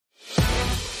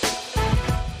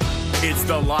It's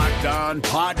the Locked On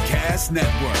Podcast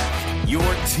Network, your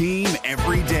team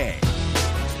every day.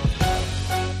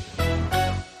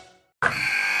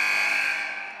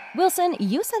 Wilson,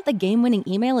 you sent the game-winning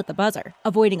email at the buzzer,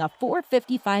 avoiding a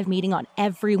 4:55 meeting on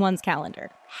everyone's calendar.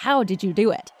 How did you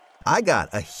do it? I got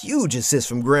a huge assist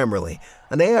from Grammarly,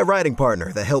 an AI writing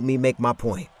partner that helped me make my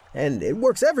point. And it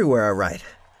works everywhere I write.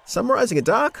 Summarizing a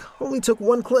doc only took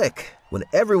one click. When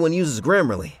everyone uses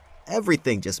Grammarly,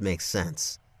 everything just makes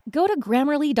sense. Go to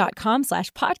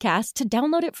Grammarly.com/podcast to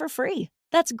download it for free.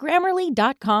 That's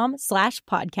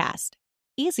Grammarly.com/podcast.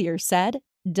 Easier said,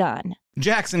 done.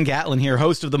 Jackson Gatlin here,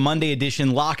 host of the Monday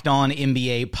edition Locked On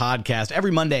NBA podcast.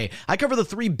 Every Monday, I cover the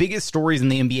three biggest stories in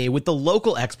the NBA with the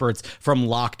local experts from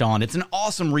Locked On. It's an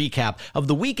awesome recap of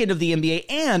the weekend of the NBA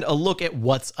and a look at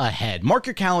what's ahead. Mark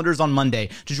your calendars on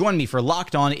Monday to join me for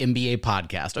Locked On NBA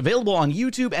podcast, available on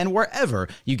YouTube and wherever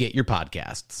you get your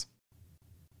podcasts.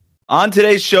 On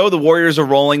today's show, the Warriors are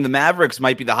rolling. The Mavericks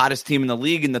might be the hottest team in the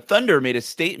league, and the Thunder made a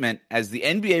statement as the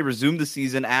NBA resumed the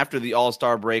season after the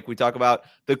All-Star break. We talk about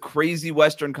the crazy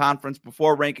Western Conference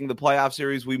before ranking the playoff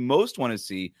series we most want to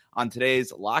see on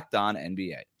today's Locked On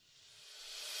NBA.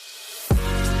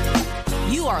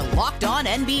 You are Locked On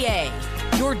NBA,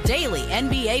 your daily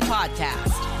NBA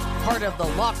podcast. Part of the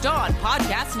Locked On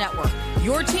Podcast Network,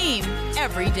 your team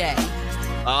every day.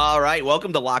 All right,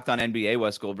 welcome to Locked On NBA.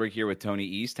 Wes Goldberg here with Tony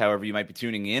East. However, you might be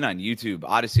tuning in on YouTube,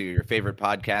 Odyssey, or your favorite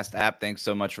podcast app. Thanks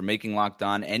so much for making Locked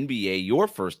On NBA your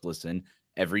first listen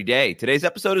every day. Today's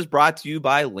episode is brought to you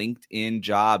by LinkedIn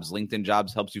Jobs. LinkedIn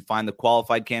Jobs helps you find the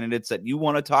qualified candidates that you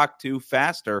want to talk to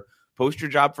faster. Post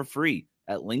your job for free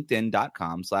at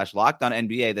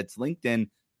linkedin.com/LockedOnNBA. That's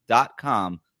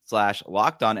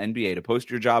linkedin.com/LockedOnNBA to post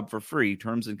your job for free.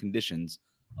 Terms and conditions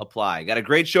apply. Got a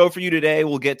great show for you today.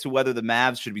 We'll get to whether the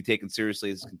Mavs should be taken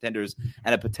seriously as contenders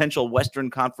and a potential Western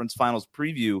Conference Finals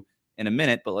preview in a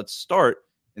minute. But let's start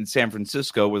in San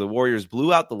Francisco, where the Warriors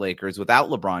blew out the Lakers without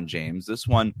LeBron James. This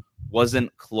one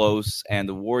wasn't close, and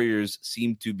the Warriors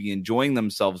seemed to be enjoying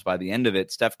themselves by the end of it.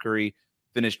 Steph Curry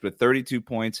finished with 32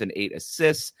 points and 8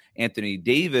 assists. Anthony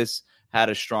Davis had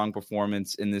a strong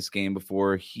performance in this game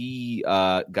before he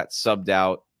got subbed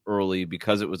out early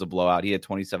because it was a blowout. He had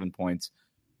 27 points,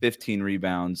 15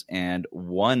 rebounds, and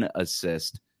 1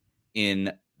 assist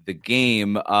in the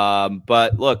game.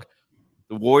 But look,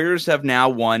 the Warriors have now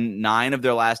won 9 of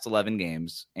their last 11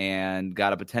 games and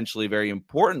got a potentially very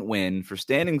important win for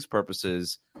standings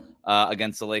purposes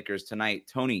against the Lakers tonight.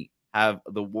 Tony, have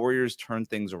the Warriors turned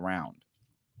things around?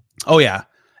 Oh, yeah.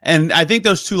 And I think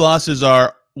those 2 losses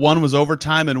are, one was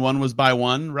overtime and one was by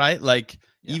 1, right? Like,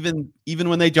 yeah. Even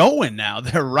when they don't win now,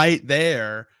 they're right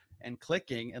there and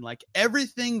clicking, and like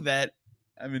everything that,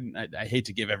 I mean, I hate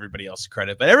to give everybody else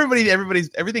credit, but everything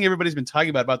everybody's been talking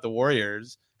about the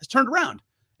Warriors has turned around.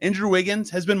 Andrew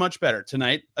Wiggins has been much better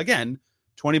tonight. Again,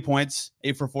 20 points,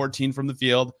 8 for 14 from the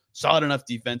field, solid enough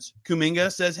defense.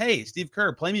 Kuminga says, "Hey, Steve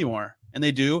Kerr, play me more," and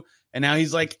they do. And now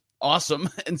he's like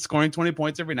awesome and scoring 20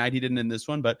 points every night. He didn't in this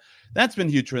one, but that's been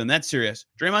huge for them. That's serious.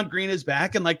 Draymond Green is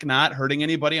back and like not hurting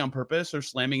anybody on purpose or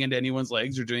slamming into anyone's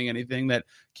legs or doing anything that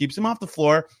keeps him off the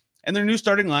floor. And their new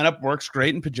starting lineup works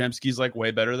great, and Podziemski's like way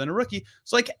better than a rookie.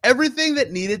 So like everything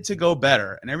that needed to go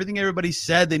better and everything everybody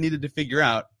said they needed to figure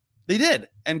out, they did.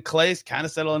 And Clay's kind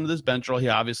of settled into this bench role. He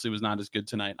obviously was not as good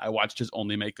tonight. I watched his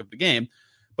only make of the game.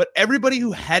 But everybody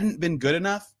who hadn't been good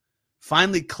enough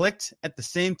finally clicked at the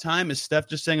same time as Steph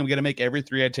just saying, "I'm going to make every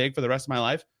 3 I take for the rest of my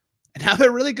life." And now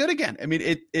they're really good again. I mean,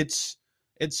 it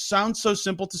sounds so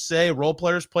simple to say role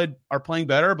players are playing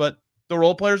better, but the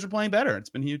role players are playing better. It's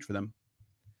been huge for them.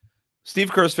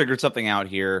 Steve Kerr's figured something out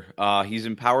here. He's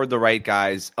empowered the right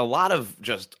guys. A lot.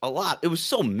 It was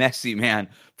so messy, man,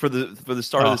 for the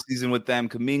start of the season with them.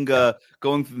 Kuminga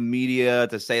going through the media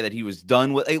to say that he was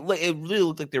done with. It really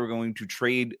looked like they were going to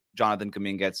trade Jonathan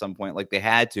Kuminga at some point, like they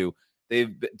had to.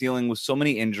 They've been dealing with so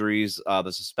many injuries.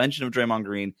 The suspension of Draymond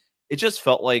Green. It just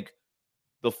felt like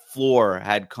the floor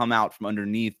had come out from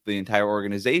underneath the entire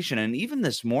organization. And even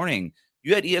this morning,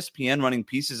 you had ESPN running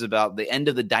pieces about the end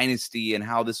of the dynasty and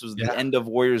how this was the end of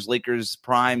Warriors-Lakers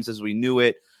primes as we knew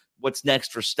it. What's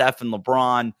next for Steph and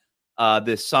LeBron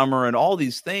this summer and all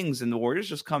these things. And the Warriors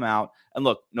just come out. And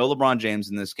look, no LeBron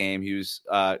James in this game. He was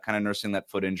kind of nursing that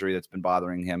foot injury that's been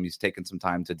bothering him. He's taken some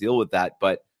time to deal with that.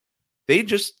 But they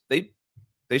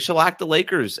shellacked the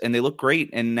Lakers, and they look great.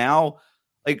 And now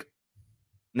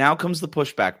comes the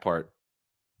pushback part.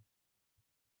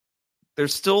 They're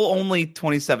still only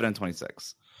 27 and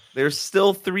 26. They're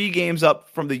still 3 games up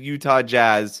from the Utah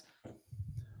Jazz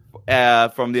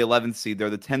from the 11th seed. They're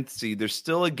the 10th seed. They're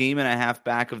still a game and a half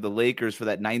back of the Lakers for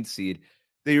that 9th seed.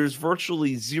 there's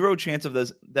virtually zero chance of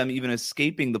them even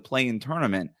escaping the play-in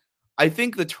tournament. I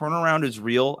think the turnaround is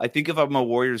real. I think if I'm a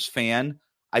Warriors fan,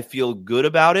 I feel good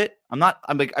about it. I'm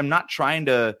not trying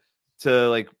to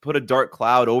like put a dark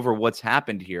cloud over what's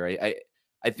happened here.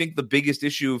 I think the biggest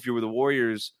issue if you were the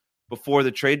Warriors before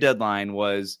the trade deadline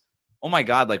was, oh my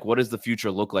God, like what does the future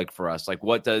look like for us? Like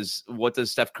what does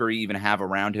Steph Curry even have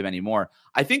around him anymore?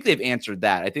 I think they've answered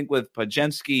that. I think with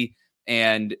Podziemski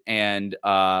and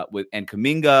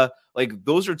Kuminga, like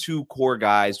those are two core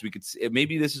guys. We could see,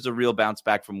 maybe this is a real bounce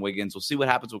back from Wiggins. We'll see what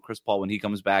happens with Chris Paul when he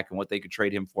comes back and what they could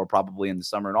trade him for probably in the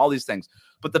summer and all these things.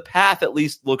 But the path at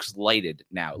least looks lighted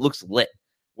now. It looks lit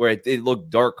where it looked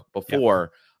dark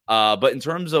before. Yeah. But in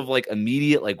terms of like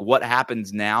immediate, like what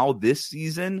happens now this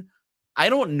season, I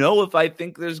don't know if I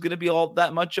think there's going to be all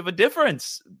that much of a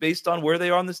difference based on where they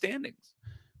are in the standings.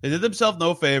 They did themselves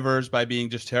no favors by being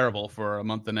just terrible for a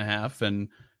month and a half and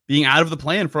being out of the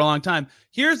plan for a long time.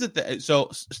 Here's the thing. So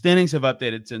standings have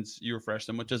updated since you refreshed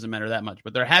them, which doesn't matter that much.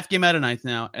 But they're half game out of ninth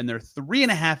now, and they're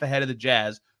 3.5 ahead of the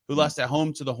Jazz, who lost at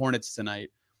home to the Hornets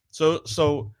tonight.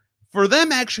 So for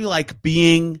them actually like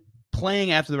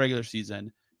playing after the regular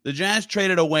season, the Jazz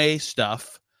traded away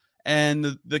stuff,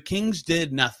 and the Kings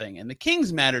did nothing. And the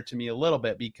Kings matter to me a little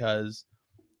bit because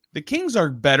the Kings are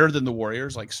better than the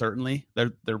Warriors, like certainly.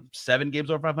 They're 7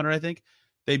 games over 500, I think.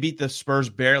 They beat the Spurs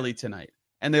barely tonight.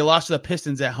 And they lost to the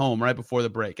Pistons at home right before the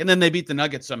break. And then they beat the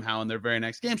Nuggets somehow in their very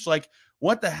next game. So, like,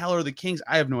 what the hell are the Kings?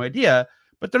 I have no idea.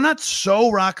 But they're not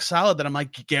so rock solid that I'm,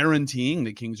 like, guaranteeing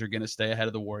the Kings are going to stay ahead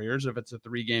of the Warriors if it's a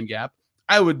 3-game gap.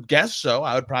 I would guess so.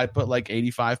 I would probably put, like,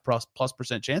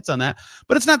 85+% chance on that.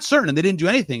 But it's not certain. And they didn't do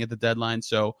anything at the deadline.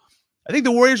 So, I think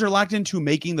the Warriors are locked into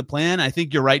making the plan. I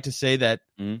think you're right to say that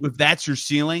if that's your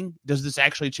ceiling, does this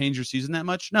actually change your season that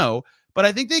much? No. But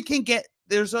I think they can get –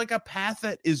 there's like a path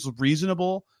that is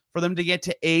reasonable for them to get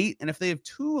to 8. And if they have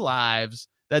 2 lives,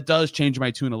 that does change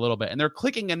my tune a little bit. And they're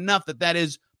clicking enough that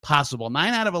is possible.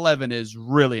 9 out of 11 is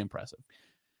really impressive.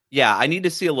 Yeah, I need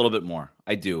to see a little bit more.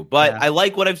 I do. But I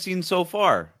like what I've seen so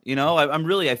far. You know,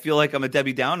 I feel like I'm a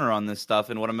Debbie Downer on this stuff.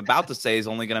 And what I'm about to say is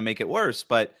only going to make it worse.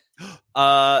 But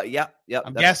yeah.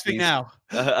 I'm gasping now.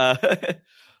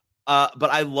 But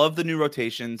I love the new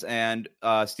rotations, and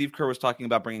Steve Kerr was talking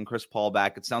about bringing Chris Paul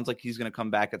back. It sounds like he's going to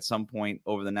come back at some point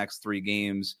over the next 3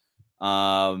 games.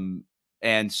 And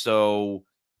so,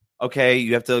 okay,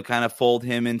 you have to kind of fold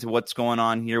him into what's going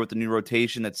on here with the new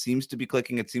rotation that seems to be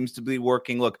clicking. It seems to be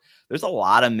working. Look, there's a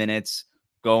lot of minutes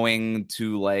going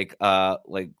to like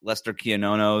Lester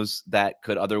Kianonos that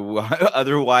could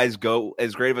otherwise go,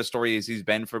 as great of a story as he's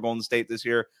been for Golden State this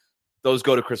year. Those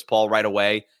go to Chris Paul right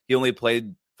away. He only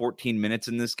played 14 minutes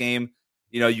in this game.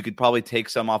 You know, you could probably take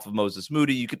some off of Moses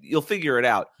Moody. You'll figure it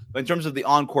out. But in terms of the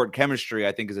on-court chemistry,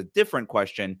 I think is a different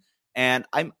question. And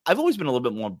I've always been a little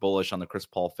bit more bullish on the Chris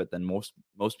Paul fit than most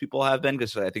people have been,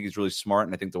 because I think he's really smart,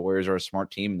 and I think the Warriors are a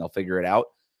smart team and they'll figure it out.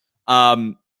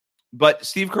 But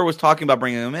Steve Kerr was talking about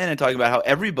bringing him in and talking about how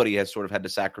everybody has sort of had to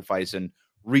sacrifice and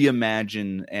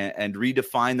reimagine and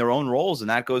redefine their own roles. And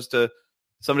that goes to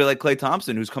somebody like Klay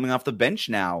Thompson, who's coming off the bench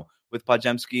now with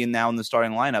Podziemski and now in the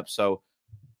starting lineup. So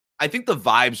I think the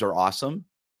vibes are awesome.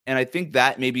 And I think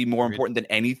that may be more important than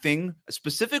anything,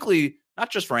 specifically, not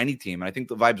just for any team. And I think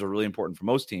the vibes are really important for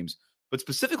most teams, but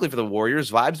specifically for the Warriors,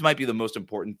 vibes might be the most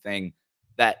important thing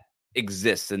that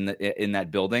exists in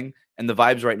that building. And the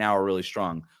vibes right now are really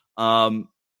strong. Now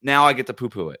I get to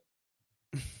poo-poo it.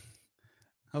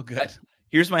 Oh, good.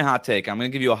 Here's my hot take. I'm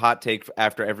going to give you a hot take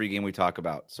after every game we talk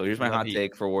about. So here's my hot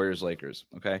take for Warriors-Lakers,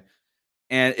 okay?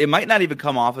 And it might not even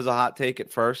come off as a hot take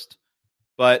at first,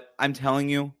 but I'm telling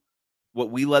you, what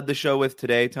we led the show with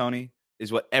today, Tony,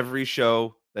 is what every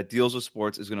show that deals with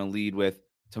sports is going to lead with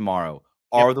tomorrow.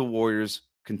 Yep. Are the Warriors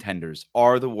contenders?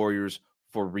 Are the Warriors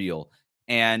for real?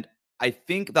 And I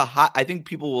think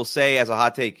people will say as a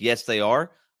hot take, yes, they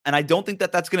are. And I don't think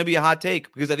that that's going to be a hot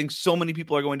take, because I think so many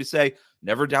people are going to say,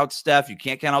 never doubt Steph. You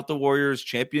can't count out the Warriors,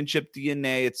 championship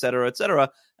DNA, et cetera, et cetera.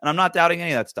 And I'm not doubting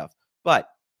any of that stuff. But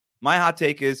my hot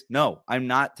take is, no, I'm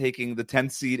not taking the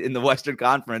 10th seed in the Western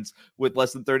Conference with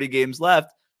less than 30 games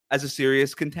left as a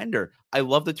serious contender. I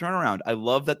love the turnaround. I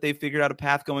love that they figured out a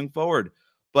path going forward.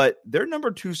 But their number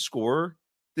 2 scorer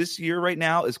this year right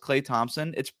now is Klay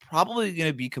Thompson. It's probably going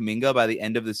to be Kuminga by the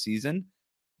end of the season.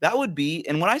 That would be,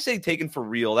 and when I say taken for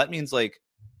real, that means like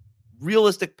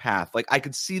realistic path. Like I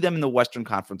could see them in the Western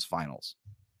Conference Finals.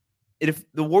 If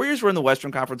the Warriors were in the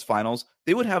Western Conference Finals,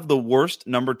 they would have the worst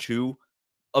number 2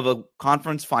 of a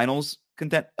conference finals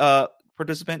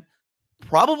participant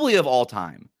probably of all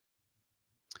time.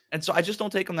 And so I just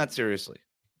don't take them that seriously.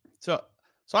 So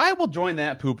I will join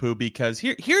that poo-poo, because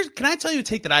here's, can I tell you a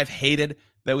take that I've hated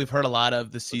that we've heard a lot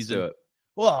of this season. Do it.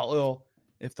 Well,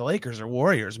 if the Lakers or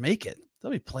Warriors make it,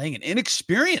 they'll be playing an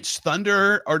inexperienced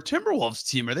Thunder or Timberwolves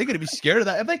team. Are they going to be scared of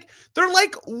that? I'm like, they're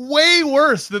like way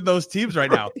worse than those teams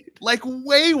right now. Like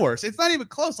way worse. It's not even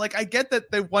close. Like I get that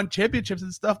they've won championships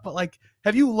and stuff, but like,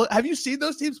 have you seen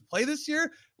those teams play this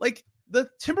year? Like the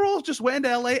Timberwolves just went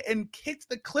to LA and kicked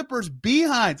the Clippers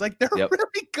behinds. Like they're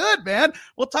really good, man.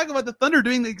 We'll talk about the Thunder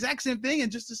doing the exact same thing in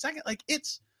just a second. Like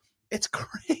it's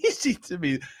crazy to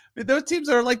me. I mean, those teams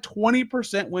are like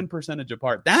 20% win percentage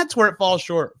apart. That's where it falls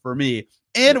short for me.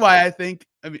 And why I think,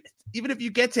 I mean, even if you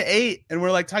get to 8 and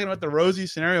we're like talking about the rosy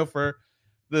scenario for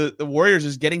the Warriors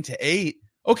is getting to 8.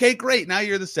 Okay, great. Now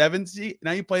you're the 7th seed.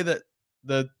 Now you play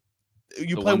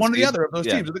you play one or the other of those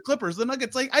teams, or the Clippers, the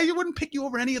Nuggets. Like I wouldn't pick you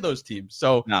over any of those teams.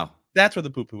 So no. That's where the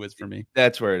poo-poo is for me.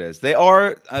 That's where it is. They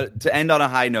are, to end on a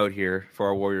high note here for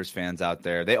our Warriors fans out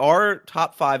there, they are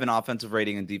top 5 in offensive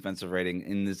rating and defensive rating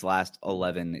in these last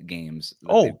 11 games.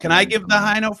 Oh, can I give the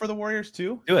high note for the Warriors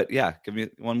too? Do it. Yeah. Give me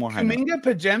one more high note. Kuminga,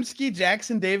 Pajemski,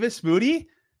 Jackson Davis, Moody.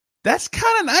 That's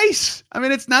kind of nice. I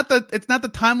mean, it's not the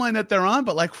timeline that they're on,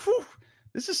 but like, whew,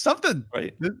 this is something.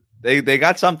 Right. They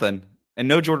got something. And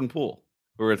no Jordan Poole,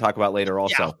 who we're going to talk about later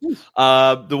also.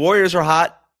 Yeah. The Warriors are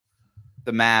hot.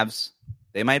 The Mavs,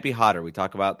 they might be hotter. We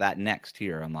talk about that next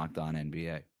here on Locked On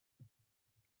NBA.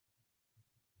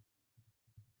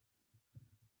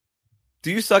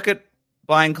 Do you suck at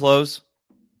buying clothes?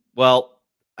 Well,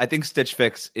 I think Stitch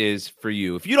Fix is for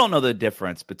you. If you don't know the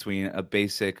difference between a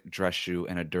basic dress shoe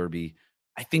and a derby,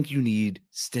 I think you need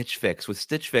Stitch Fix. With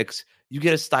Stitch Fix, you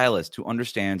get a stylist who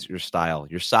understands your style,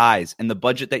 your size, and the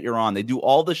budget that you're on. They do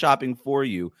all the shopping for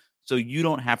you, so you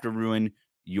don't have to ruin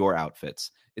your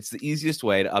outfits. It's the easiest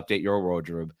way to update your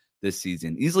wardrobe this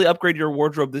season. Easily upgrade your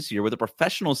wardrobe this year with a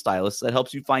professional stylist that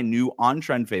helps you find new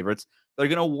on-trend favorites that are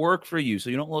going to work for you so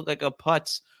you don't look like a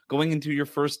putz going into your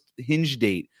first Hinge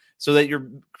date, so that your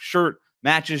shirt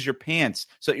matches your pants,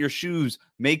 so that your shoes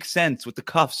make sense with the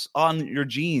cuffs on your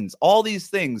jeans. All these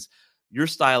things, your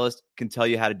stylist can tell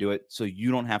you how to do it so you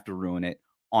don't have to ruin it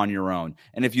on your own.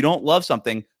 And if you don't love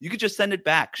something, you could just send it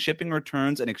back. Shipping,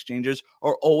 returns, and exchanges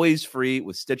are always free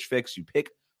with Stitch Fix. You pick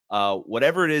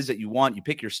whatever it is that you want. You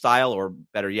pick your style, or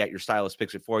better yet, your stylist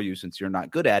picks it for you since you're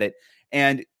not good at it.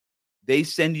 And they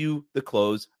send you the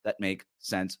clothes that make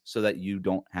sense so that you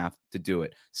don't have to do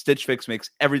it. Stitch Fix makes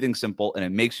everything simple, and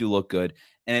it makes you look good,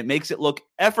 and it makes it look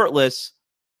effortless,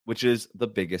 which is the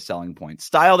biggest selling point.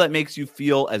 Style that makes you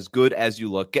feel as good as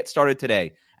you look. Get started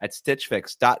today at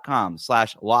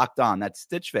stitchfix.com/lockedon. That's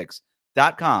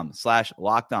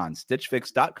stitchfix.com/lockedon.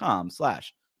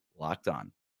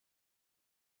 stitchfix.com/lockedon.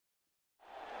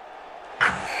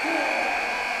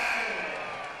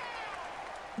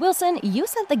 Wilson, you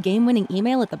sent the game-winning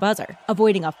email at the buzzer,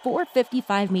 avoiding a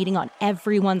 4:55 meeting on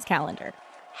everyone's calendar.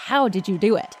 How did you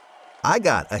do it? I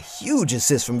got a huge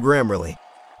assist from Grammarly,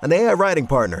 an AI writing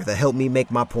partner that helped me make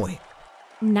my point.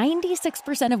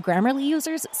 96% of Grammarly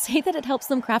users say that it helps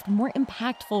them craft more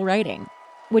impactful writing.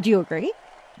 Would you agree?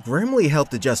 Grammarly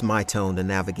helped adjust my tone to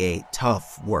navigate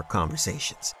tough work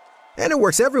conversations. And it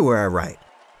works everywhere I write,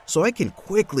 so I can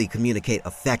quickly communicate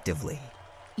effectively.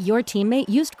 Your teammate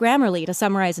used Grammarly to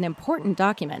summarize an important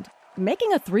document,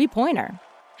 making a 3-pointer.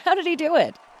 How did he do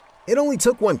it? It only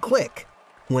took one click.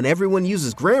 When everyone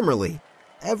uses Grammarly,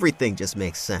 everything just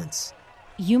makes sense.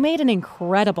 You made an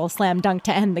incredible slam dunk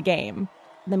to end the game.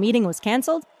 The meeting was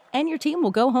canceled, and your team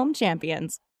will go home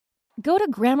champions. Go to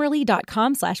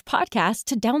Grammarly.com/podcast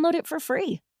to download it for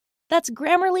free. That's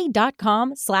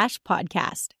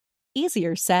Grammarly.com/podcast.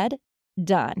 Easier said,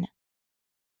 done.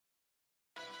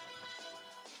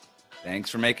 Thanks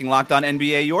for making Locked On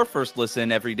NBA your first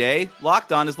listen every day.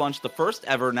 Locked On has launched the first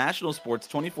ever national sports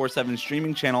 24/7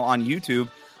 streaming channel on YouTube.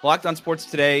 Locked On Sports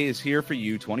Today is here for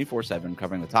you 24/7,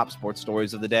 covering the top sports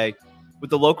stories of the day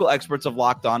with the local experts of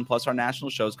Locked On, plus our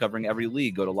national shows covering every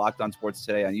league. Go to Locked On Sports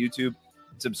Today on YouTube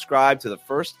and subscribe to the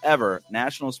first ever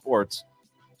national sports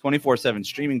 24/7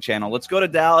 streaming channel. Let's go to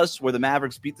Dallas, where the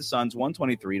Mavericks beat the Suns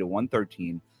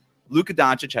 123-113. Luka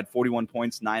Doncic had 41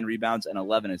 points, 9 rebounds, and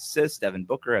 11 assists. Devin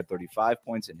Booker had 35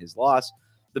 points in his loss.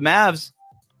 The Mavs,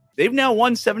 they've now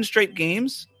won 7 straight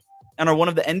games and are one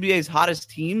of the NBA's hottest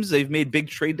teams. They've made big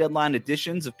trade deadline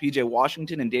additions of PJ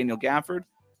Washington and Daniel Gafford.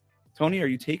 Tony, are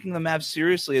you taking the Mavs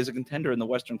seriously as a contender in the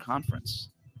Western Conference?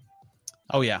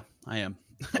 Oh, yeah, I am.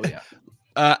 Oh,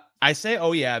 yeah. I say,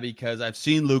 oh, yeah, because I've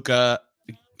seen Luka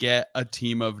get a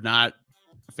team of not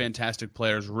fantastic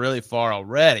players really far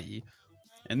already.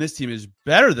 And this team is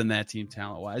better than that team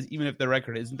talent-wise, even if their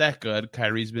record isn't that good.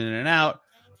 Kyrie's been in and out,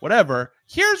 whatever.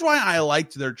 Here's why I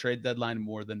liked their trade deadline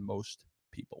more than most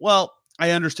people. Well,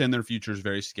 I understand their future is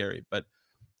very scary, but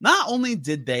not only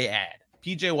did they add,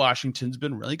 PJ Washington's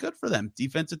been really good for them.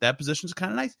 Defense at that position is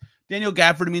kind of nice. Daniel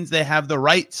Gafford means they have the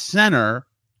right center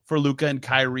for Luka and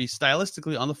Kyrie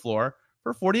stylistically on the floor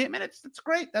for 48 minutes. That's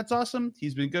great. That's awesome.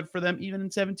 He's been good for them. Even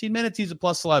in 17 minutes, he's a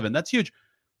plus 11. That's huge.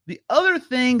 The other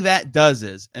thing that does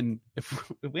is, and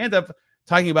if we end up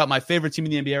talking about my favorite team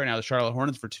in the NBA right now, the Charlotte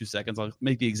Hornets, for 2 seconds, I'll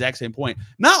make the exact same point.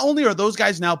 Not only are those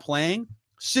guys now playing,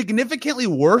 significantly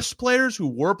worse players who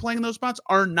were playing in those spots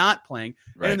are not playing.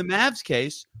 Right. And in the Mavs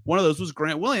case, one of those was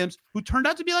Grant Williams, who turned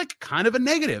out to be like kind of a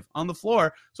negative on the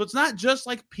floor. So it's not just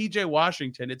like PJ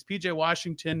Washington. It's PJ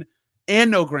Washington and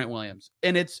no Grant Williams.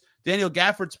 And it's Daniel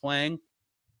Gafford's playing.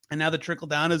 And now the trickle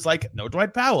down is like no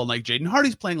Dwight Powell. Like Jaden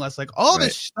Hardy's playing less. Like all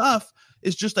this stuff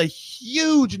is just a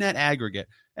huge net aggregate.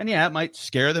 And yeah, it might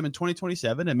scare them in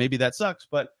 2027. And maybe that sucks.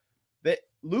 But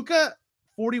Luka,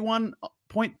 41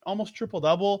 point, almost triple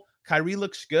double. Kyrie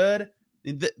looks good.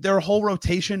 Their whole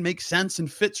rotation makes sense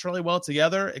and fits really well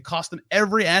together. It cost them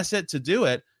every asset to do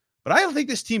it. But I don't think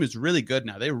this team is really good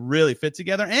now. They really fit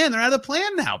together, and they're out of the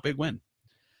plan now. Big win.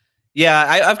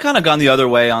 Yeah, I've kind of gone the other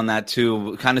way on that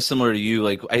too, kind of similar to you.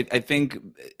 Like I think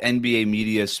NBA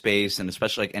media space, and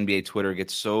especially like NBA Twitter,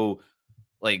 gets so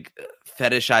like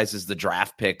fetishizes the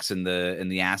draft picks and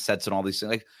the assets and all these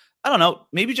things. Like, I don't know,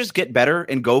 maybe just get better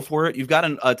and go for it. You've got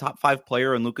a top 5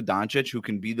 player in Luka Doncic who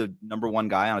can be the number 1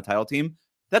 guy on a title team.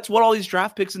 That's what all these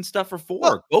draft picks and stuff are for.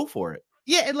 Well, go for it.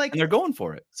 Yeah, and they're going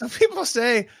for it. Some people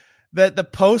say that the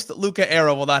post Luka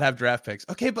era will not have draft picks.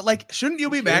 Okay, but like, shouldn't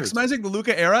you be maximizing the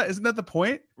Luka era? Isn't that the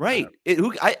point? Right.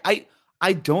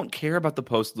 I don't care about the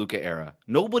post Luka era.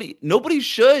 Nobody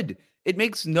should. It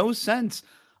makes no sense.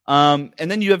 And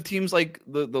then you have teams like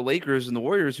the Lakers and the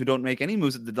Warriors who don't make any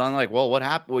moves at the done. Like, well, what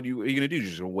happened? What are you going to do? You're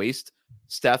just going to waste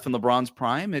Steph and LeBron's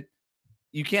prime?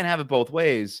 You can't have it both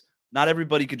ways. Not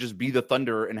everybody could just be the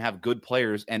Thunder and have good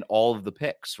players and all of the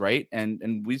picks, right?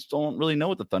 And we still don't really know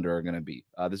what the Thunder are going to be.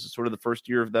 This is sort of the first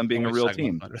year of them being a real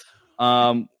team. We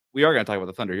are going to talk about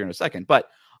the Thunder here in a second, but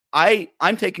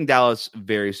I'm taking Dallas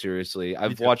very seriously.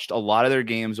 I've watched a lot of their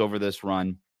games over this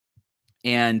run,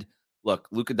 and look,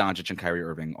 Luka Doncic and Kyrie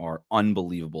Irving are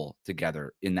unbelievable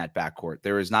together in that backcourt.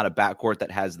 There is not a backcourt that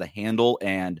has the handle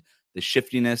and the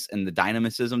shiftiness and the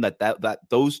dynamicism that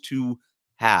those two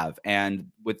have. And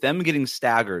with them getting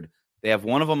staggered, they have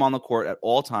one of them on the court at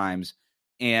all times.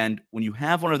 And when you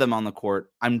have one of them on the court,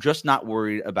 I'm just not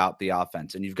worried about the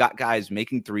offense. And you've got guys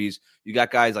making threes. You got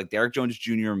guys like Derrick Jones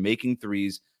Jr. making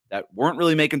threes that weren't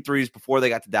really making threes before they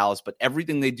got to Dallas, but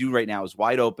everything they do right now is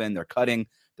wide open. They're cutting,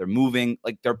 they're moving,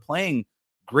 like they're playing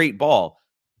great ball.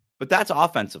 But that's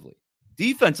offensively.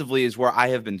 Defensively is where I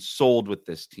have been sold with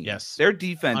this team. Yes. Their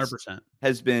defense 100%.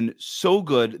 has been so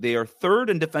good. They are 3rd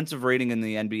in defensive rating in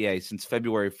the NBA since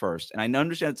February 1st. And I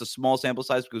understand it's a small sample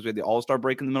size because we had the All-Star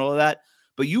break in the middle of that.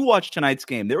 But you watch tonight's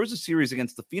game. There was a series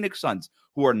against the Phoenix Suns,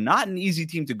 who are not an easy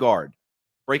team to guard.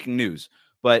 Breaking news.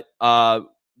 But there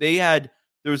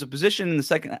was a possession in the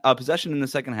second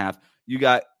half. You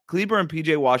got Kleber and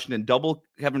PJ Washington double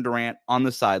Kevin Durant on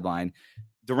the sideline.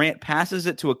 Durant passes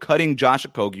it to a cutting Josh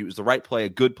Okogie. It was the right play, a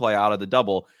good play out of the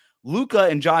double. Luka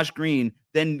and Josh Green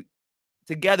then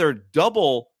together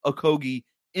double Okogie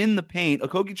in the paint.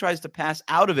 Okogie tries to pass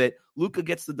out of it. Luka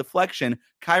gets the deflection.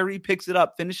 Kyrie picks it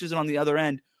up, finishes it on the other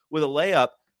end with a layup.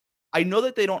 I know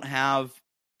that they don't have,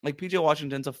 like, PJ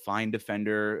Washington's a fine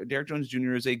defender. Derrick Jones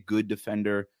Jr. is a good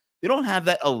defender. They don't have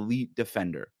that elite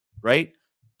defender, right?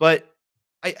 But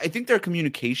I think their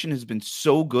communication has been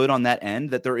so good on that end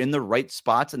that they're in the right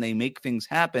spots and they make things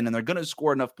happen, and they're going to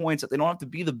score enough points that they don't have to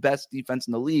be the best defense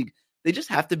in the league. They just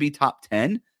have to be top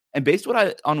 10. And based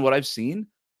on what I've seen,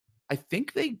 I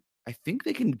think they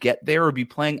can get there or be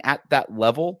playing at that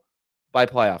level by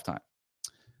playoff time.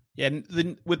 Yeah,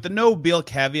 and with the no Beal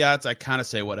caveats, I kind of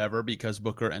say whatever because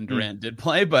Booker and Durant did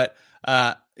play. But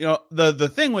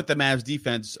the thing with the Mavs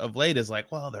defense of late is like,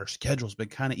 well, their schedule's been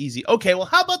kind of easy. Okay, well,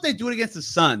 how about they do it against the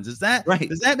Suns? Is that right?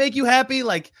 Does that make you happy?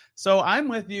 Like, so I'm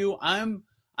with you. I'm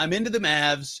into the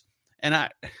Mavs, and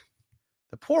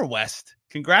the poor West.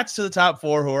 Congrats to the top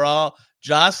 4 who are all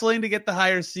jostling to get the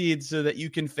higher seeds so that you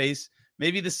can face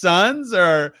maybe the Suns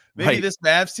or maybe this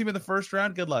Mavs team in the first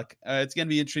round. Good luck. It's going to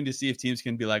be interesting to see if teams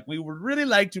can be like, we would really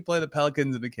like to play the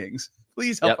Pelicans and the Kings.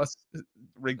 Please help us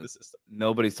rig the system.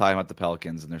 Nobody's talking about the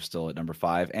Pelicans, and they're still at number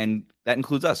 5. And that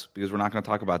includes us because we're not going to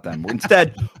talk about them.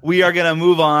 Instead, we are going to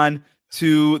move on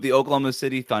to the Oklahoma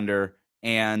City Thunder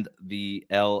and the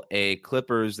LA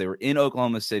Clippers. They were in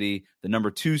Oklahoma City, the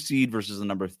number 2 seed versus the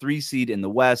number 3 seed in the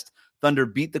West. Thunder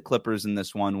beat the Clippers in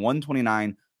this one,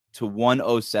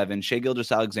 129-107. Shai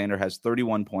Gilgeous-Alexander has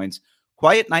 31 points.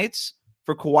 Quiet nights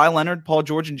for Kawhi Leonard, Paul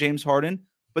George, and James Harden.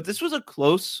 but this was a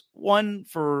close one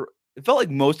it felt like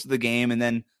most of the game, and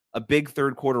then a big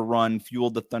third quarter run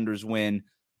fueled the Thunder's win.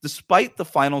 Despite the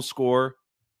final score,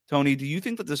 Tony, do you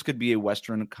think that this could be a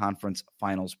Western Conference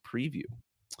Finals preview?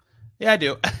 Yeah, I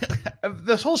do.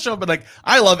 This whole show, but like,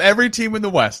 I love every team in the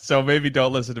West, so maybe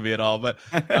don't listen to me at all. But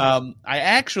I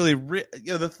actually,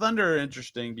 the Thunder are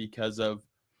interesting because of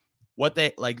what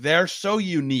they like. They're so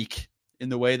unique in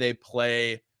the way they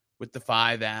play with the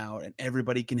 5 out, and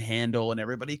everybody can handle, and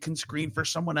everybody can screen for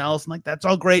someone else, and like that's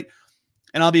all great.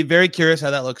 And I'll be very curious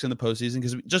how that looks in the postseason,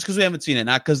 because we haven't seen it,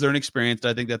 not because they're inexperienced.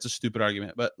 I think that's a stupid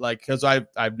argument, but like because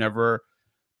I've never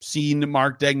seen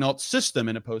Mark Daignault's system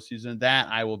in a postseason, that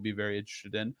I will be very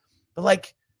interested in. But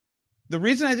like the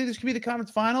reason I think this could be the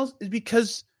conference finals is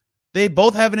because they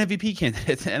both have an MVP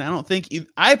candidate, and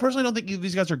I personally don't think either of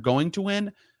these guys are going to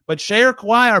win. But Shea or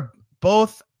Kawhi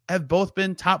have both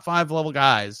been top 5 level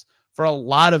guys for a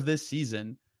lot of this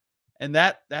season, and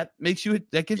that gives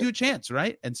you a chance,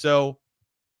 right? And so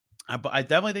I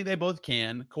definitely think they both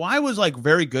can. Kawhi was like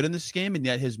very good in this game, and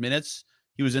yet his minutes,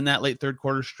 he was in that late third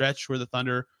quarter stretch where the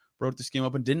Thunder broke this game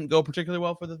up and didn't go particularly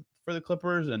well for the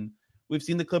Clippers. And we've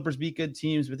seen the Clippers beat good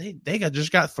teams, but they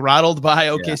just got throttled by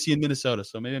OKC and Minnesota.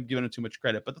 So maybe I'm giving them too much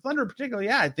credit. But the Thunder in particular,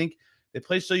 I think they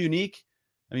play so unique.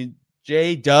 I mean,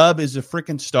 J-Dub is a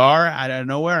freaking star out of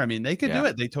nowhere. I mean, they could do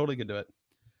it. They totally could do it.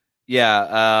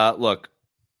 Yeah. Look,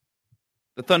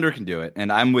 the Thunder can do it, and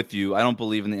I'm with you. I don't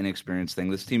believe in the inexperienced thing.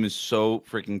 This team is so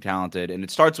freaking talented, and it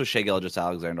starts with Shai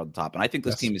Gilgeous-Alexander on the top, and I think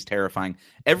this team is terrifying.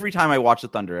 Every time I watch the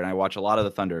Thunder, and I watch a lot of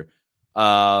the Thunder,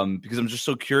 because I'm just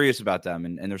so curious about them,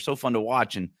 and they're so fun to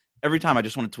watch, and every time I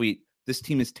just want to tweet, this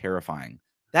team is terrifying.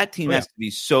 That team has to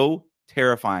be so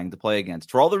terrifying to play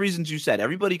against. For all the reasons you said,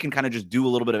 everybody can kind of just do a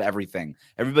little bit of everything.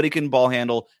 Everybody can ball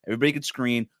handle. Everybody can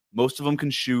screen. Most of them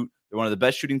can shoot. They're one of the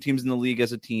best shooting teams in the league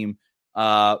as a team.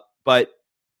 But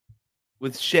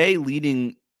with Shea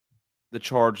leading the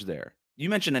charge there, you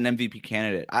mentioned an MVP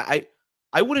candidate. I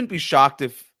wouldn't be shocked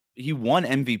if he won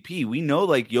MVP. We know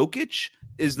like Jokic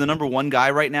is the number 1 guy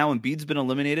right now, and Embiid's been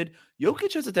eliminated.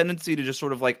 Jokic has a tendency to just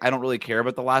sort of like, I don't really care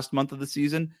about the last month of the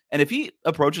season. And if he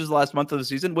approaches the last month of the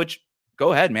season, which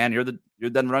go ahead, man, you're the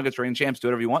Denver Nuggets reigning champs, do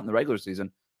whatever you want in the regular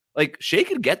season. Like Shea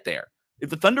could get there.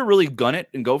 If the Thunder really gun it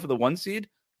and go for the 1 seed,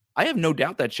 I have no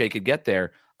doubt that Shea could get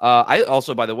there. I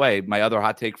also, by the way, my other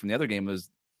hot take from the other game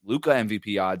was Luka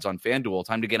MVP odds on FanDuel.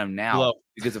 Time to get him now,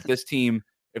 because if this team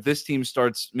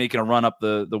starts making a run up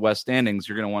the West standings,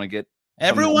 you're going to want to get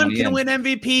everyone can win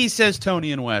MVP, says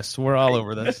Tony and West. We're all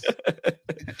over this.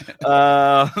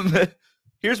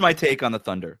 Here's my take on the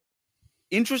Thunder.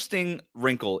 Interesting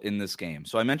wrinkle in this game.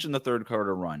 So I mentioned the third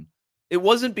quarter run. It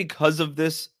wasn't because of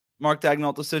this Mark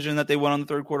Daignault decision that they went on the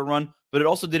third quarter run, but it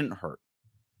also didn't hurt.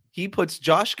 He puts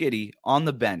Josh Giddey on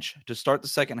the bench to start the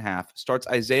second half, starts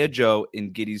Isaiah Joe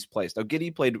in Giddey's place. Now,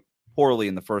 Giddey played poorly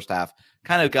in the first half,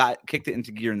 kind of kicked it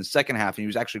into gear in the second half, and he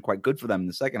was actually quite good for them in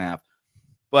the second half.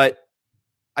 But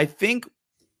I think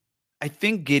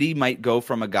Giddey might go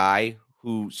from a guy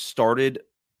who started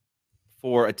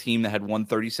for a team that had won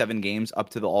 37 games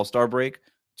up to the All-Star break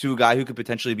to a guy who could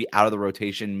potentially be out of the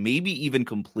rotation, maybe even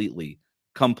completely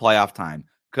come playoff time.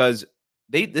 Because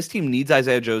this team needs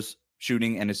Isaiah Joe's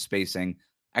shooting and his spacing.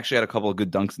 Actually had a couple of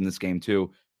good dunks in this game too.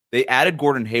 They added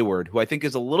Gordon Hayward, who I think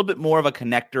is a little bit more of a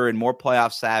connector and more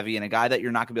playoff savvy, and a guy that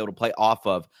you're not going to be able to play off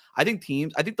of. I think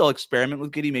they'll experiment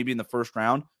with Giddey maybe in the first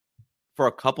round for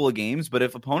a couple of games, but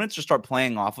if opponents just start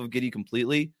playing off of Giddey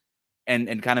completely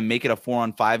and kind of make it a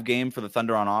 4-on-5 game for the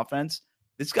Thunder on offense,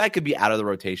 this guy could be out of the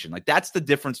rotation. Like, that's the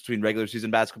difference between regular season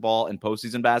basketball and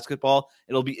postseason basketball.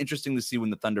 It'll be interesting to see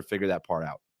when the Thunder figure that part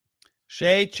out.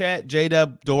 Shea, Chet,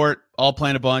 J-Dub, Dort, all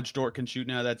playing a bunch. Dort can shoot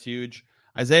now. That's huge.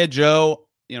 Isaiah Joe,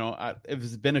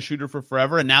 has been a shooter for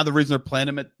forever. And now the reason they're playing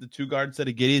him at the 2 guard instead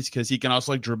of Giddey is because he can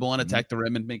also like dribble and attack the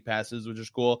rim and make passes, which is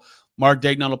cool. Mark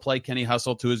Daignault will play Kenny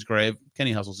Hustle to his grave.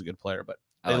 Kenny Hustle's a good player, but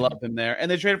they love him there.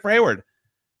 And they traded for Hayward.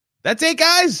 That's 8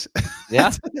 guys. Yeah.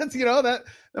 that's that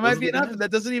might be enough.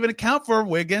 That doesn't even account for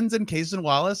Wiggins and Case and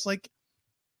Wallace. Like,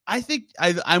 I think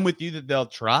I'm with you that they'll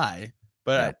try,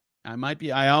 but I might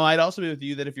also be with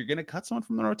you that if you're going to cut someone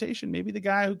from the rotation, maybe the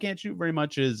guy who can't shoot very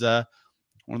much is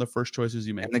one of the first choices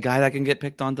you make. And the guy that can get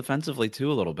picked on defensively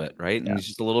too a little bit, right? And he's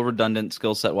just a little redundant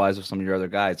skill set wise with some of your other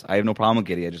guys. I have no problem with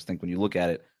Giddey. I just think when you look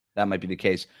at it, that might be the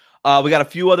case. We got a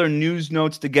few other news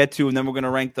notes to get to, and then we're going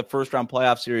to rank the first round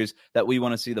playoff series that we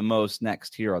want to see the most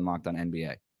next here on Locked On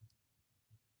NBA.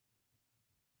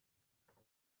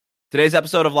 Today's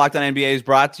episode of Locked On NBA is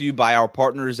brought to you by our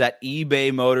partners at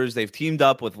eBay Motors. They've teamed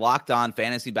up with Locked On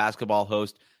fantasy basketball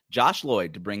host Josh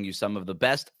Lloyd to bring you some of the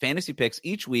best fantasy picks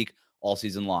each week, all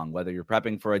season long. Whether you're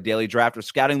prepping for a daily draft or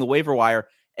scouting the waiver wire,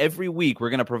 every week we're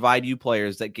going to provide you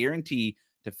players that guarantee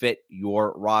to fit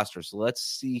your roster. So let's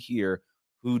see here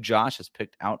who Josh has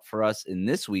picked out for us in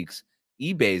this week's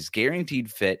eBay's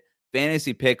Guaranteed Fit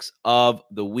Fantasy Picks of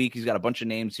the Week. He's got a bunch of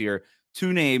names here.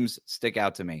 2 names stick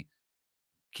out to me.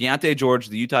 Keontae George,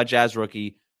 the Utah Jazz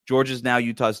rookie. George is now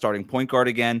Utah's starting point guard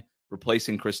again,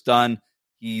 replacing Chris Dunn.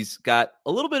 He's got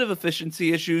a little bit of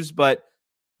efficiency issues, but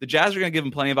the Jazz are going to give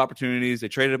him plenty of opportunities. They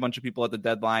traded a bunch of people at the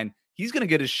deadline. He's going to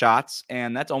get his shots,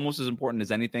 and that's almost as important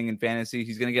as anything in fantasy.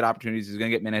 He's going to get opportunities. He's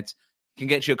going to get minutes. He can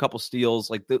get you a couple steals.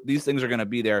 Like these things are going to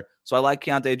be there. So I like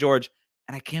Keontae George,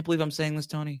 and I can't believe I'm saying this,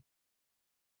 Tony.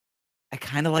 I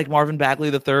kind of like Marvin Bagley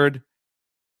III.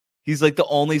 He's like the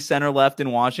only center left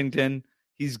in Washington.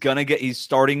 He's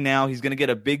starting now. He's going to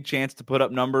get a big chance to put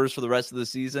up numbers for the rest of the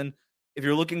season. If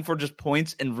you're looking for just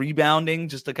points and rebounding,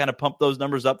 just to kind of pump those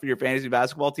numbers up for your fantasy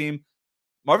basketball team,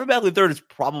 Marvin Bagley III is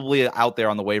probably out there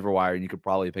on the waiver wire, and you could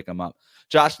probably pick him up.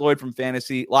 Josh Lloyd from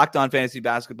Locked On Fantasy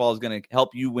Basketball is going to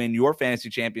help you win your fantasy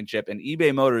championship, and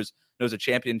eBay Motors knows a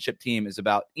championship team is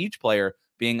about each player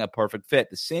being a perfect fit.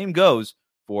 The same goes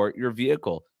for your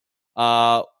vehicle.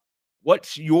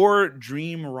 What's your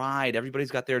dream ride?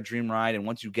 Everybody's got their dream ride, and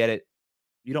once you get it,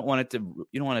 you don't want it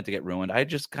to get ruined. I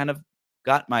just kind of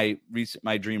got my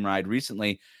dream ride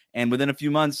recently, and within a few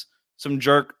months, some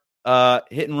jerk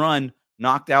hit and run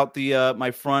knocked out the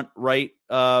my front right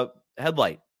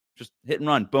headlight. Just hit and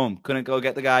run, boom. Couldn't go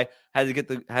get the guy. Had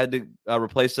to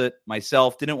replace it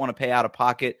myself. Didn't want to pay out of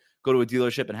pocket. Go to a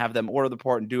dealership and have them order the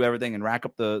part and do everything and rack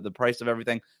up the price of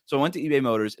everything. So I went to eBay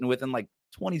Motors, and within like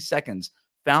 20 seconds,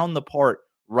 found the part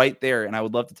right there. And I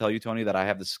would love to tell you, Tony, that I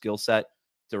have the skill set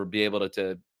to be able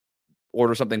to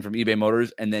order something from eBay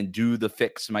Motors and then do the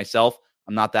fix myself.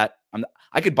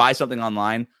 I could buy something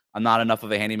online. I'm not enough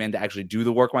of a handyman to actually do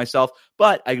the work myself,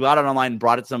 but I got it online and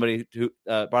brought it to somebody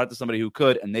who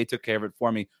could, and they took care of it for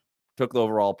me. Took the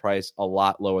overall price a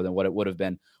lot lower than what it would have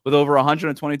been. With over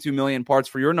 122 million parts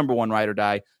for your number one ride or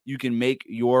die, you can make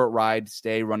your ride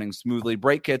stay running smoothly.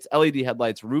 Brake kits, LED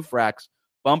headlights, roof racks,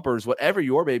 bumpers, whatever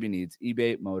your baby needs,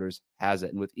 eBay Motors has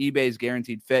it. And with eBay's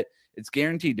Guaranteed Fit, it's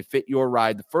guaranteed to fit your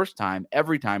ride the first time,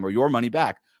 every time, or your money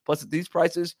back. Plus, at these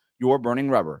prices, you're burning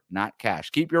rubber, not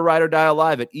cash. Keep your ride or die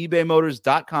alive at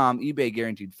ebaymotors.com. eBay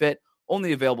Guaranteed Fit,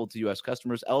 only available to U.S.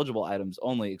 customers. Eligible items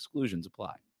only. Exclusions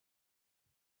apply.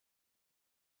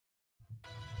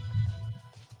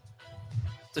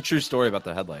 It's a true story about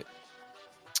the headlight.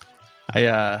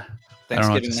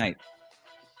 Thanksgiving night.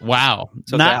 Wow.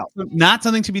 Not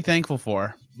something to be thankful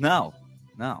for. No.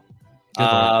 We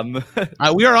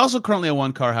are also currently a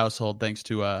one-car household thanks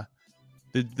to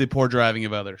the poor driving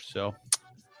of others. So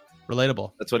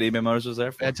relatable. That's what eBay Motors was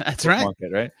there for. That's right.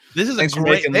 Market, right? This is Thanks a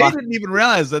great. They didn't even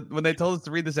realize that when they told us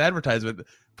to read this advertisement.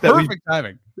 Perfect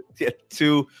timing. Yeah,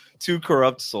 two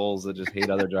corrupt souls that just hate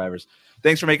other drivers.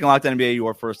 Thanks for making Locked On NBA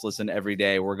your first listen every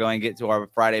day. We're going to get to our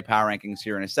Friday power rankings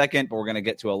here in a second, but we're going to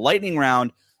get to a lightning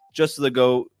round just to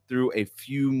go through a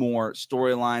few more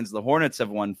storylines. The Hornets have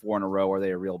won 4 in a row. Are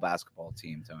they a real basketball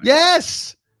team, Tony?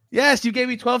 Yes, you gave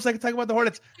me 12 seconds to talk about the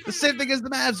Hornets. The same thing as the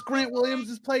Mavs. Grant Williams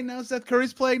is playing now. Seth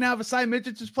Curry's playing now. Vasai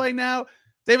Midget is playing now.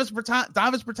 Davis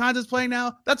Bertans is playing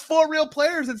now. That's 4 real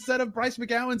players instead of Bryce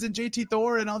McGowan's and JT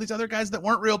Thor and all these other guys that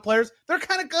weren't real players. They're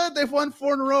kind of good. They've won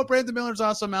 4 in a row. Brandon Miller's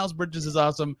awesome. Miles Bridges is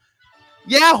awesome.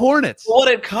 Yeah, Hornets. What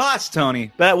it cost,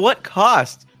 Tony? What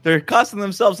cost? They're costing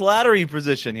themselves lottery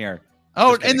position here.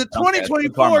 Oh, in the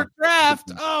 2024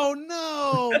 draft. Oh,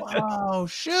 no. Oh,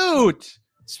 shoot.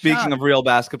 Speaking of real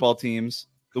basketball teams,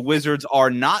 the Wizards are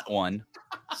not one.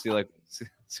 See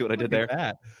what I did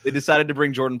there? They decided to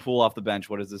bring Jordan Poole off the bench.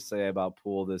 What does this say about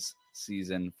Poole this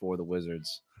season for the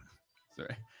Wizards? Sorry.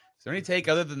 Is there any take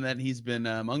other than that he's been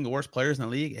among the worst players in the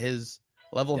league? His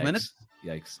level of minutes?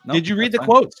 Yikes. No, did you read the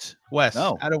quotes, Wes?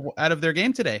 No. Out of their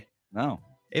game today? No.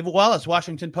 Ava Wallace,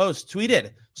 Washington Post,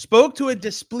 tweeted, spoke to a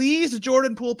displeased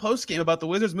Jordan Poole postgame about the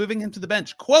Wizards moving him to the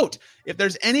bench. Quote, if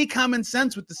there's any common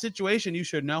sense with the situation, you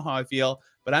should know how I feel,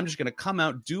 but I'm just going to come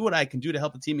out, do what I can do to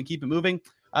help the team and keep it moving.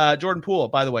 Jordan Poole,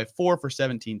 by the way, 4 for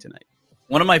 17 tonight.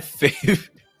 One of my favorite...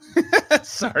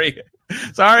 Sorry.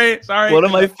 One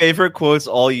of my favorite quotes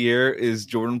all year is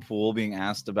Jordan Poole being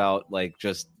asked about like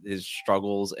just his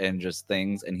struggles and just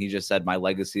things. And he just said, my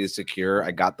legacy is secure.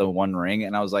 I got the 1 ring.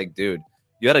 And I was like, dude,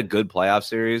 you had a good playoff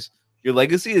series. Your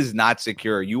legacy is not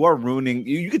secure. You are ruining,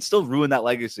 you could still ruin that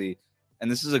legacy.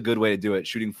 And this is a good way to do it.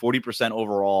 Shooting 40%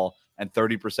 overall and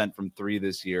 30% from 3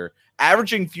 this year,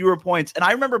 averaging fewer points. And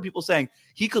I remember people saying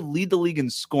he could lead the league in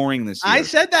scoring this year. I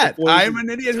said that. I'm an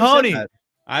idiot. Tony,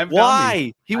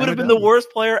 why? He would have been the worst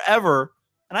player ever.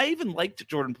 And I even liked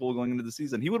Jordan Poole going into the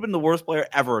season. He would have been the worst player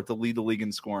ever to lead the league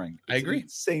in scoring. I agree.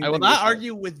 I will not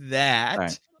argue with that.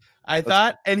 Right. I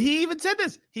thought, and he even said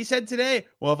this. He said today,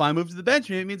 well, if I move to the bench,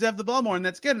 maybe it means I have the ball more, and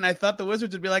that's good. And I thought the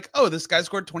Wizards would be like, oh, this guy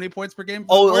scored 20 points per game.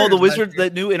 The Wizards, the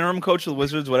new interim coach of the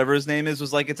Wizards, whatever his name is,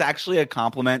 was like, it's actually a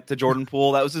compliment to Jordan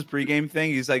Poole. That was his pregame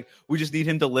thing. He's like, we just need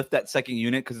him to lift that second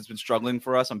unit because it's been struggling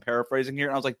for us. I'm paraphrasing here.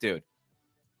 And I was like, dude,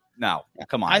 no,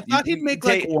 come on. I thought he'd make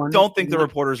one. Don't think the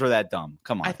reporters are that dumb.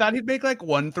 Come on. I thought he'd make like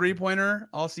 1 3-pointer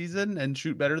all season and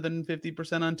shoot better than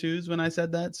 50% on twos when I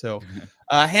said that. So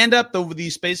hand up, the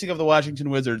spacing of the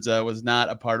Washington Wizards was not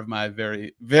a part of my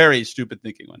very, very stupid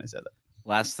thinking when I said that.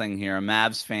 Last thing here, a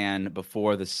Mavs fan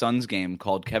before the Suns game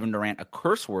called Kevin Durant a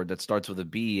curse word that starts with a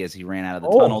B as he ran out of the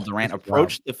tunnel. Durant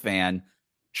approached the fan,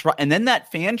 and then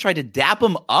that fan tried to dap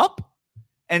him up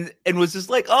and was just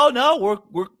like, oh, no,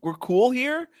 we're cool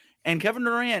here. And Kevin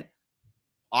Durant,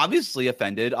 obviously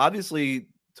offended, obviously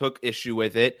took issue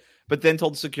with it, but then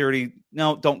told security,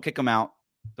 no, don't kick him out.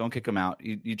 Don't kick him out.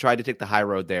 You tried to take the high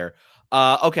road there.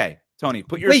 Okay, Tony,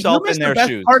 put yourself in their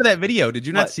shoes. Part of that video, did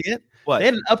you not see it? What? They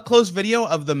had an up-close video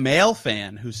of the male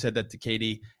fan who said that to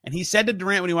KD, and he said to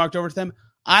Durant when he walked over to them,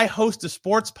 I host a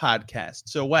sports podcast.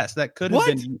 So, Wes, that could have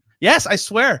been... Yes, I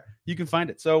swear. You can find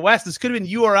it. So, Wes, this could have been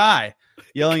you or I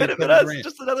yelling at Kevin Durant.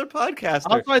 Just another podcaster.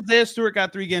 Also, Isaiah Stewart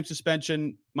got 3-game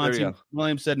suspension. Monty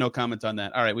Williams said no comment on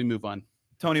that. All right, we move on.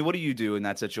 Tony, what do you do in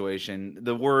that situation?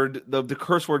 The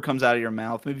curse word comes out of your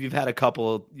mouth. Maybe you've thrown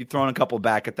a couple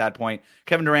back at that point.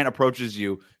 Kevin Durant approaches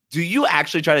you. Do you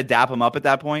actually try to dap him up at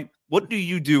that point? What do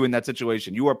you do in that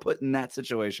situation? You are put in that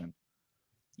situation.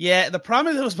 Yeah, the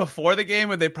problem is it was before the game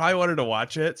and they probably wanted to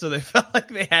watch it, so they felt like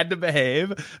they had to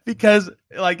behave because,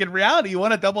 like, in reality, you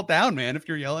want to double down, man. If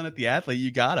you're yelling at the athlete,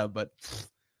 you gotta. But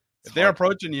if they're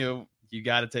approaching you, you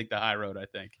got to take the high road, I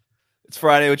think. It's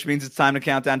Friday, which means it's time to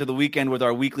count down to the weekend with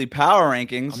our weekly power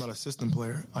rankings. I'm not a system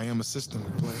player. I am a system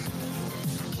player.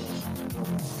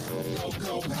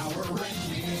 Go power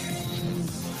rankings.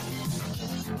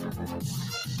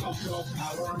 Go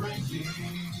power rankings.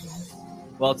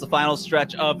 Well, it's the final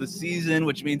stretch of the season,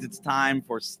 which means it's time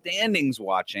for standings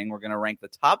watching. We're going to rank the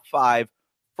top 5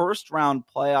 first-round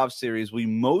playoff series we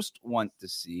most want to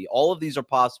see. All of these are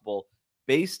possible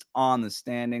based on the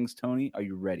standings. Tony, are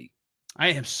you ready? I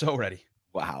am so ready.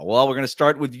 Wow. Well, we're going to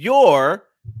start with your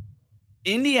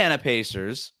Indiana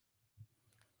Pacers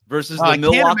versus the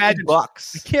Milwaukee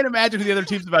Bucks. I can't imagine who the other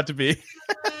team's about to be.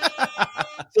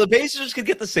 So the Pacers could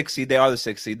get the 6th seed. They are the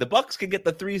 6th seed. The Bucks could get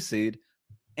the 3 seed.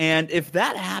 And if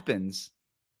that happens,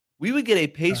 we would get a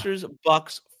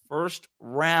Pacers-Bucks first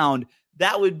round.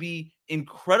 That would be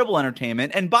incredible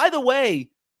entertainment. And by the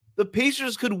way, the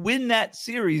Pacers could win that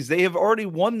series. They have already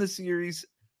won the series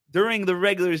during the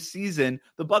regular season.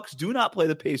 The Bucks do not play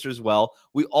the Pacers well.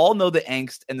 We all know the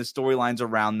angst and the storylines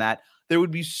around that. There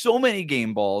would be so many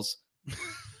game balls.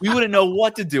 We wouldn't know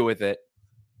what to do with it.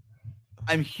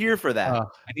 I'm here for that.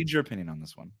 I need your opinion on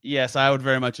this one. Yes, I would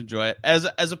very much enjoy it. As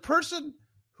a person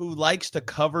who likes to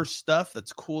cover stuff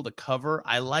that's cool to cover,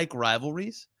 I like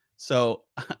rivalries. So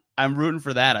I'm rooting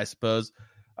for that, I suppose.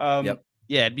 Yeah,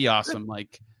 it'd be awesome.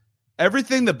 Like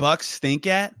everything the Bucks stink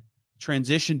at,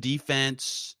 transition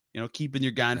defense, keeping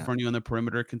your guy in front of you on the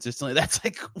perimeter consistently. That's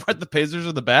like what the Pacers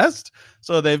are the best.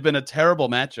 So they've been a terrible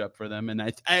matchup for them. And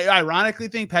I ironically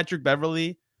think Patrick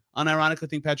Beverley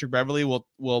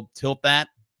will tilt that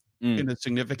in a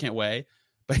significant way.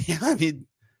 But yeah, I mean,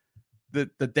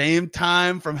 the Dame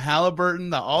time from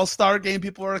Halliburton, the All-Star game,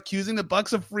 people are accusing the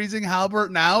Bucks of freezing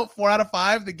Halliburton out. 4 out of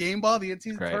 5, the game ball, the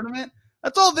in-season tournament.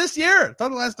 That's all this year. It's all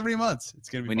the last 3 months. It's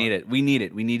gonna be. We need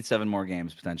it. We need 7 more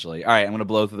games potentially. All right, I'm gonna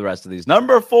blow through the rest of these.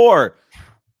 Number 4.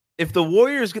 If the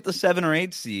Warriors get the 7 or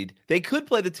 8 seed, they could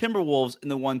play the Timberwolves in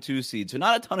the 1-2 seed. So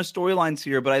not a ton of storylines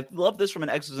here, but I love this from an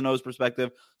X's and O's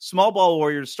perspective. Small ball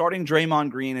Warriors starting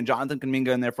Draymond Green and Jonathan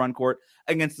Kuminga in their front court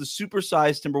against the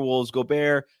supersized Timberwolves.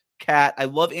 Gobert, Cat. I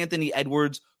love Anthony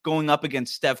Edwards going up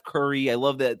against Steph Curry. I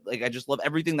love that. I just love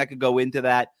everything that could go into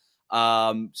that.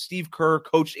 Steve Kerr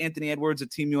coached Anthony Edwards at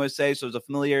Team USA, so there's a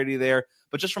familiarity there.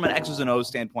 But just from an X's and O's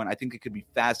standpoint, I think it could be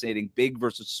fascinating. Big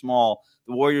versus small.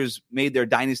 The Warriors made their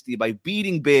dynasty by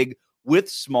beating big with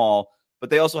small, but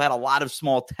they also had a lot of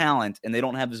small talent, and they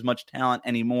don't have as much talent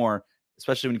anymore,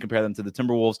 especially when you compare them to the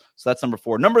Timberwolves. So that's number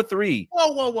 4. Number 3.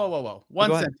 Whoa.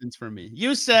 One sentence for me.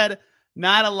 You said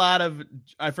not a lot of,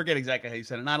 I forget exactly how you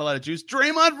said it, not a lot of juice.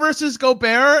 Draymond versus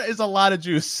Gobert is a lot of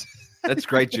juice. That's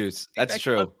great juice. That's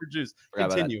true. For juice.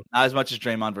 Continue. Not as much as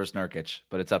Draymond versus Nurkic,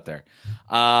 but it's up there.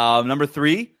 Number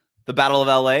 3, the Battle of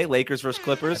LA, Lakers versus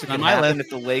Clippers. It can happen if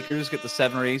the Lakers get the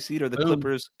 7 or 8 seed or the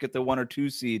Clippers get the 1 or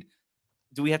 2 seed.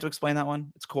 Do we have to explain that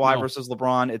one? It's Kawhi No. versus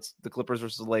LeBron. It's the Clippers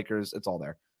versus the Lakers. It's all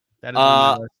there. That is on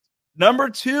my list. Number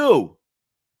 2,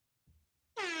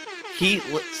 Heat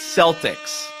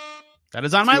Celtics. That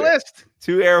is on my list.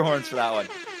 2 air horns for that one.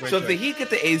 Great So if the choice. Heat get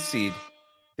the 8th seed,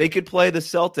 they could play the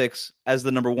Celtics as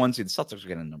the number 1 seed. The Celtics are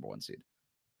getting the number 1 seed.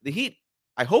 The Heat,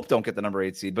 I hope, don't get the number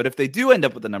 8 seed. But if they do end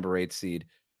up with the number 8 seed,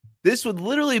 this would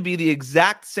literally be the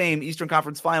exact same Eastern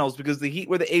Conference Finals because the Heat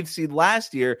were the 8th seed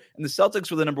last year and the Celtics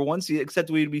were the number 1 seed, except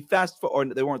we'd be or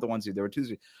they weren't the 1 seed, they were 2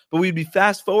 seed. But we'd be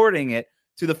fast forwarding it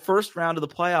to the first round of the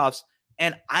playoffs.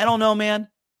 And I don't know, man.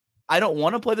 I don't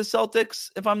want to play the Celtics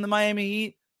if I'm the Miami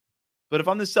Heat. But if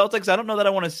I'm the Celtics, I don't know that I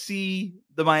want to see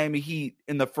the Miami Heat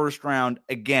in the first round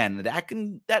again.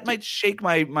 That might shake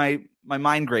my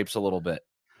mind grapes a little bit.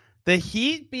 The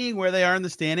Heat being where they are in the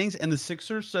standings and the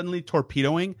Sixers suddenly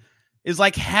torpedoing is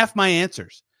like half my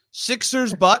answers.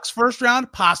 Sixers, Bucks, first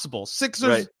round, possible. Sixers,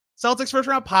 Right. Celtics, first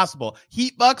round, possible.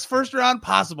 Heat, Bucks, first round,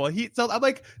 possible. Heat, Celtics. I'm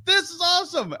like, this is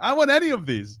awesome. I want any of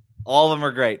these. All of them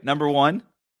are great. Number 1,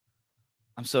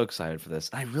 I'm so excited for this.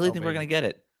 I really think we're going to get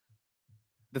it.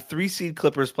 The 3 seed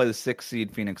Clippers play the 6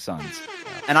 seed Phoenix Suns.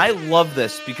 And I love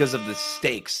this because of the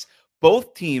stakes.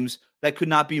 Both teams that could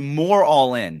not be more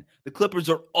all in. The Clippers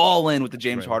are all in with the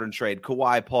James Harden trade.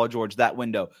 Kawhi, Paul George, that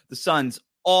window. The Suns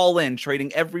all in,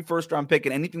 trading every first round pick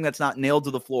and anything that's not nailed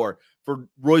to the floor for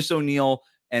Royce O'Neal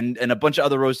and a bunch of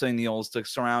other Royce O'Neals to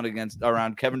surround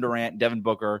around Kevin Durant, Devin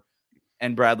Booker,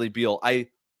 and Bradley Beal. I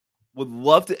would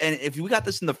love to. And if we got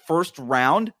this in the first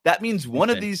round, that means one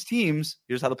of these teams,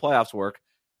 here's how the playoffs work,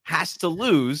 has to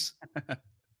lose.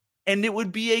 And it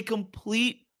would be a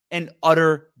complete and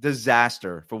utter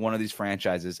disaster for one of these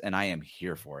franchises. And I am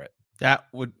here for it. That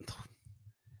was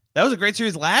a great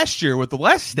series last year with the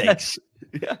less stakes.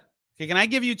 Yeah. Okay, can I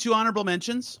give you 2 honorable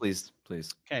mentions? Please.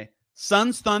 Okay.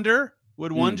 Suns Thunder.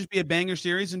 Would 1 just be a banger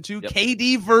series, and 2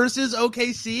 KD versus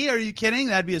OKC? Are you kidding?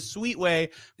 That'd be a sweet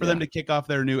way for them to kick off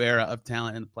their new era of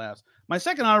talent in the playoffs. My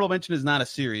second honorable mention is not a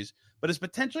series, but it's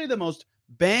potentially the most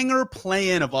banger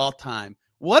play-in of all time.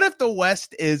 What if the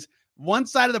West is one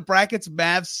side of the brackets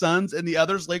Mavs, Suns, and the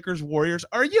others Lakers, Warriors?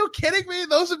 Are you kidding me?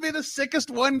 Those would be the sickest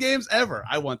 1 games ever.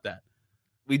 I want that.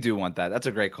 We do want that. That's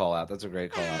a great call out. All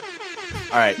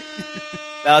right.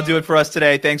 That'll do it for us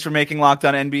today. Thanks for making Locked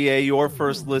On NBA your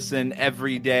first listen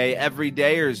every day.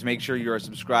 Everydayers, make sure you are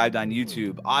subscribed on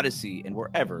YouTube, Odyssey, and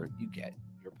wherever you get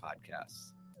your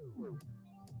podcasts.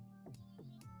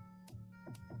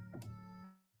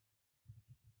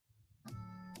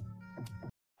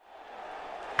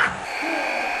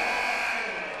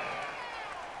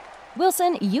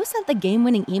 Wilson, you sent the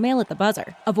game-winning email at the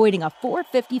buzzer, avoiding a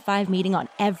 4:55 meeting on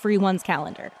everyone's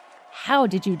calendar. How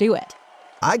did you do it?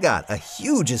 I got a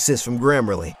huge assist from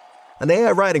Grammarly, an AI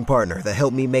writing partner that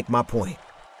helped me make my point.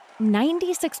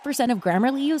 96% of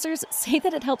Grammarly users say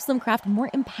that it helps them craft more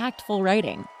impactful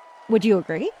writing. Would you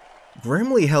agree?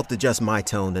 Grammarly helped adjust my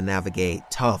tone to navigate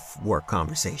tough work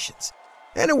conversations.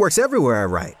 And it works everywhere I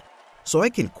write, so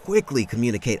I can quickly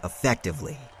communicate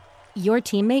effectively. Your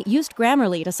teammate used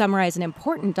Grammarly to summarize an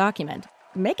important document,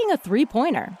 making a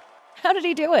 3-pointer. How did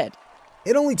he do it?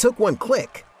 It only took 1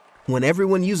 click. When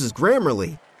everyone uses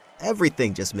Grammarly,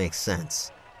 everything just makes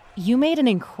sense. You made an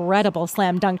incredible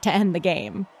slam dunk to end the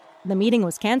game. The meeting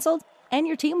was canceled, and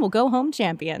your team will go home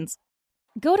champions.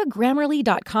 Go to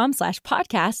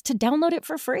Grammarly.com/podcast to download it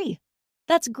for free.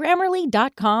 That's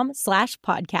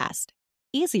Grammarly.com/podcast.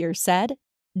 Easier said,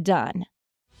 done.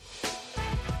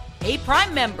 Hey,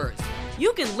 Prime members,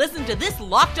 you can listen to this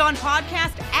Locked On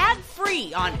podcast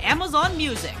ad-free on Amazon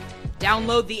Music.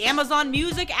 Download the Amazon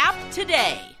Music app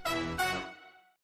today.